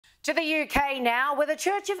To the UK now, where the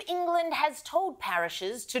Church of England has told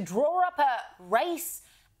parishes to draw up a race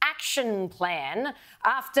action plan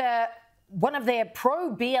after one of their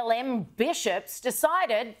pro-BLM bishops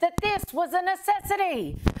decided that this was a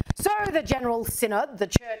necessity. So the General Synod,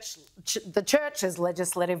 the Church's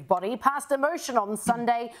legislative body, passed a motion on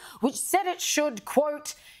Sunday which said it should,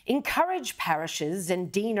 quote, encourage parishes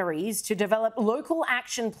and deaneries to develop local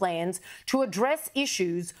action plans to address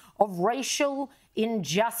issues of racial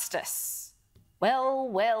injustice.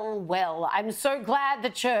 Well, I'm so glad the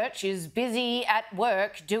Church is busy at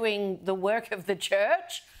work doing the work of the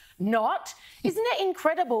Church. Not. Isn't it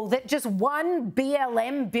incredible that just one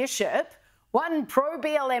BLM bishop, one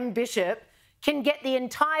pro-BLM bishop, can get the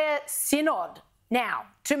entire synod now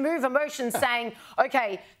to move a motion saying,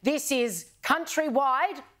 OK, this is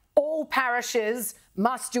countrywide, all parishes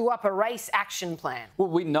must do up a race action plan? Well,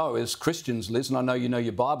 we know as Christians, Liz, and I know you know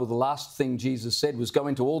your Bible, the last thing Jesus said was go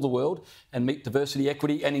into all the world and meet diversity,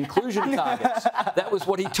 equity and inclusion targets. That was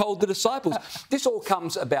what he told the disciples. This all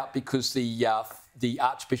comes about because the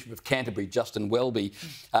Archbishop of Canterbury, Justin Welby,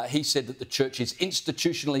 he said that the Church is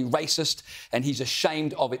institutionally racist and he's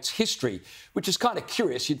ashamed of its history, which is kind of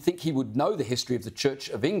curious. You'd think he would know the history of the Church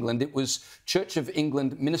of England. It was Church of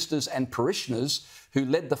England ministers and parishioners who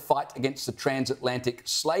led the fight against the transatlantic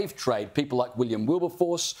slave trade. People like William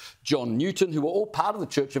Wilberforce, John Newton, who were all part of the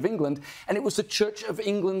Church of England. And it was the Church of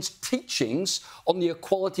England's teachings on the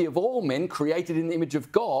equality of all men created in the image of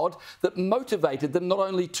God that motivated them not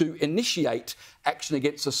only to initiate action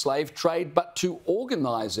against the slave trade, but to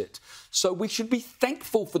organise it. So we should be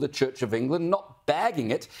thankful for the Church of England, not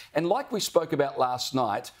bagging it. And like we spoke about last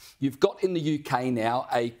night, you've got in the UK now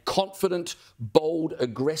a confident, bold,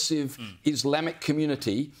 aggressive Islamic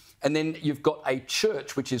community. And then you've got a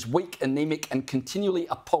church which is weak, anemic and continually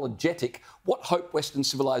apologetic. What hope Western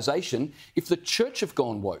civilisation if the church have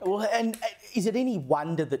gone woke? Well, and is it any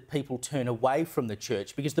wonder that people turn away from the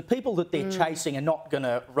church? Because the people that they're chasing are not going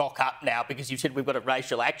to rock up now because you said we've got a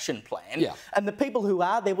racial action plan. Yeah. And the people who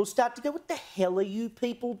are there will start to go, what the hell are you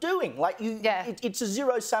people doing? Like, it's a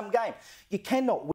zero-sum game. You cannot